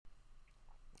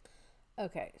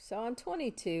Okay, so on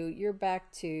 22, you're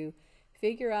back to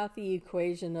figure out the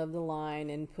equation of the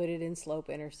line and put it in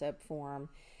slope-intercept form.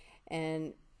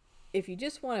 And if you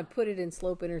just want to put it in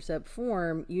slope-intercept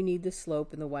form, you need the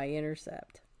slope and the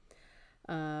y-intercept.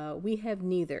 We have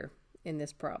neither in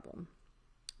this problem.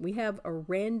 We have a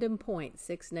random point,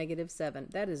 6, -7.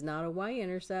 That is not a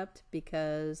y-intercept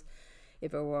because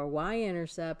if it were a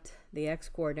y-intercept, the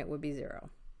x-coordinate would be 0.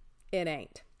 It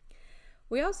ain't.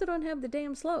 We also don't have the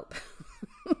damn slope.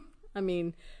 I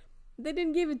mean, they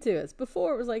didn't give it to us.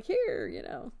 Before it was like, here,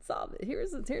 solve it.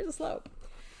 Here's a slope.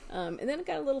 And then it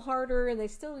got a little harder, and they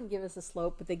still didn't give us a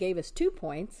slope, but they gave us 2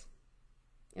 points,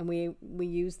 and we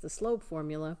used the slope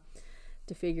formula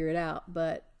to figure it out.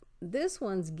 But this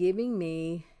one's giving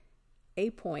me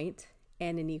a point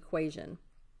and an equation.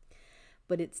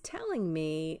 But it's telling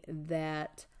me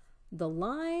that the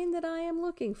line that I am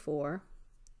looking for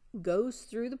goes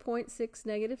through the point 6,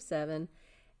 -7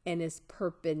 and is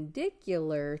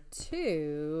perpendicular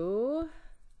to,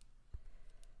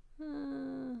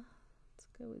 let's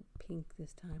go with pink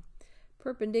this time,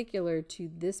 perpendicular to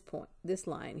this point, this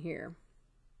line here.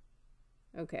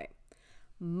 Okay,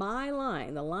 my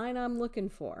line, the line I'm looking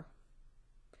for,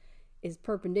 is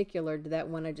perpendicular to that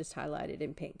one I just highlighted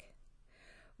in pink,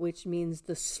 which means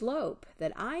the slope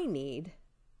that I need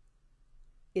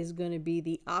is going to be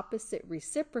the opposite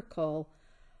reciprocal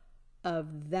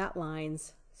of that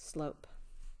line's slope.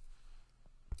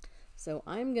 So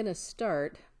I'm going to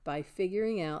start by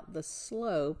figuring out the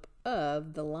slope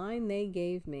of the line they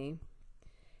gave me.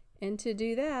 And to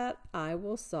do that, I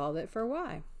will solve it for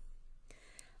y.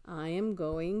 I am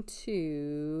going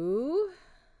to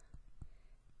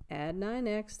add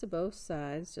 9x to both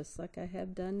sides, just like I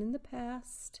have done in the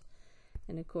past.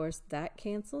 And of course, that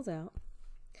cancels out.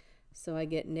 So I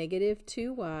get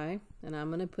 -2y, and I'm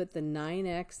going to put the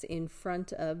 9x in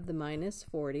front of the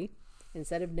 -40.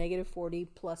 Instead of -40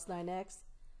 plus 9x,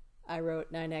 I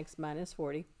wrote 9x minus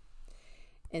 40.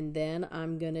 And then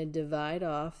I'm going to divide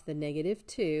off the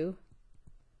 -2,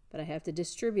 but I have to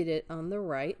distribute it on the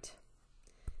right.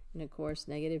 And of course,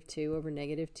 -2 over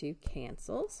 -2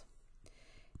 cancels.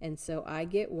 And so I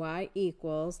get y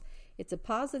equals, it's a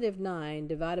 +9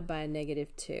 divided by a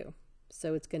 -2.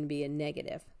 So it's going to be a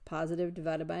negative. Positive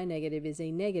divided by a negative is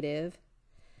a negative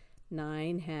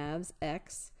 9/2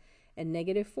 x. And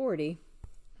 -40,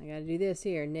 I got to do this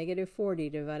here, -40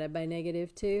 divided by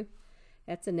 -2,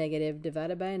 that's a negative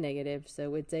divided by a negative,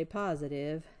 so it's a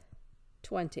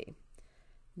 +20.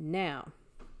 Now,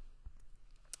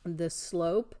 the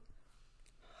slope,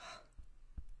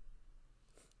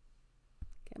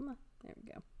 come on, there we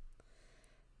go.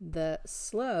 The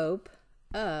slope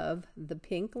of the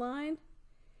pink line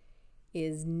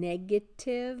is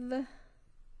 -9/2.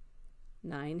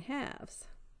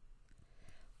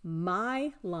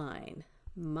 My line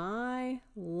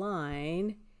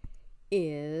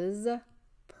is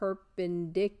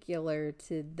perpendicular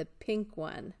to the pink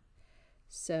one.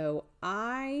 So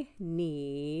I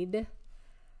need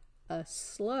a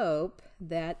slope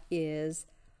that is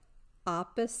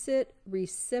opposite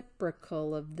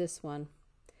reciprocal of this one.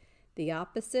 The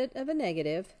opposite of a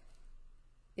negative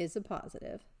is a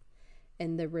positive,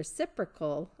 and the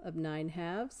reciprocal of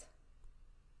 9/2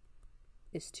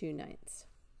 is 2/9.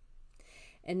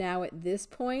 And now at this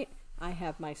point, I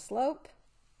have my slope,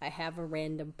 I have a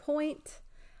random point,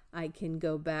 I can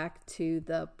go back to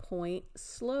the point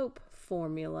slope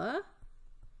formula,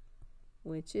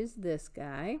 which is this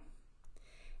guy,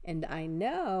 and I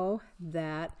know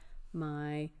that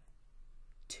my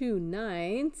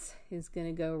 2/9 is going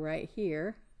to go right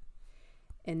here,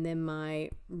 and then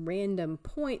my random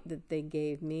point that they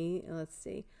gave me, let's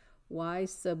see, y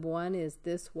sub 1 is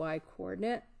this y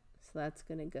coordinate, so that's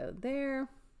going to go there,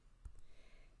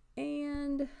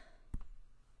 and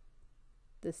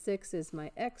the 6 is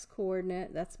my x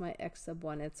coordinate, that's my x sub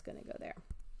 1, it's going to go there.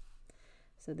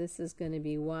 So this is going to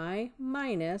be y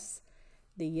minus,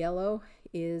 the yellow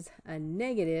is a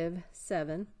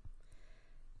 -7,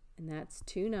 and that's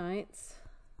 2/9,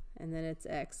 and then it's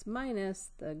x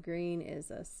minus, the green is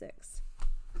a 6.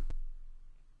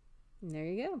 And there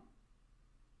you go.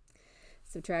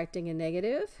 Subtracting a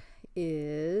negative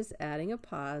is adding a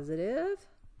positive,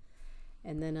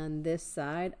 and then on this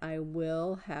side I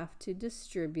will have to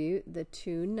distribute the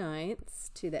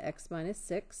 2/9 to the x minus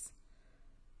 6.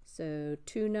 So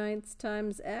 2/9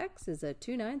 times x is a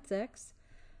 2/9 x,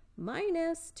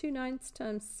 minus 2/9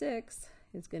 times 6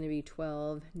 is going to be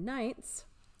 12/9.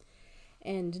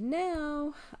 And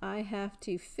now I have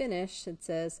to finish, it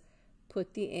says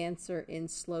put the answer in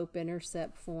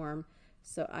slope-intercept form.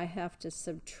 So I have to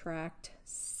subtract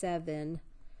 7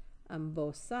 on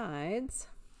both sides.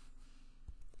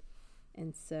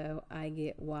 And so I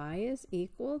get y is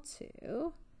equal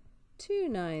to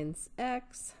 2/9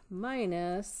 x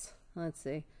minus, let's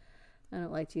see, I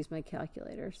don't like to use my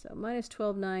calculator, so minus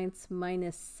 12/9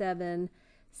 minus 7.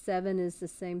 7 is the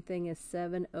same thing as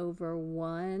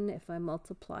 7/1 if I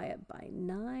multiply it by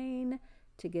 9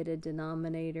 to get a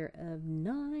denominator of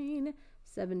 9.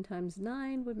 7 times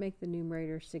 9 would make the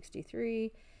numerator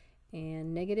 63,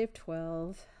 and negative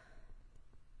 12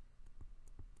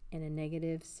 and a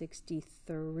negative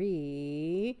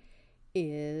 63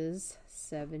 is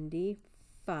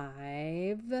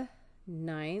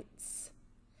 75/9.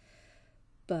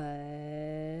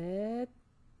 But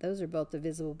those are both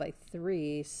divisible by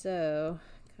 3, so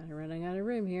kind of running out of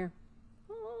room here.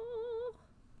 Oh,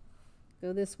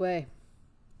 go this way.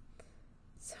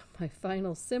 So my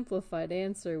final simplified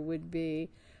answer would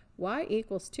be y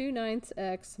equals 2/9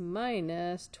 x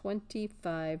minus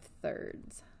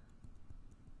 25/3.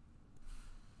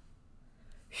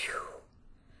 Whew.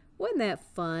 Wasn't that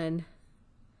fun?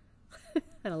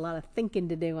 Had a lot of thinking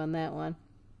to do on that one.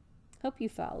 Hope you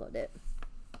followed it.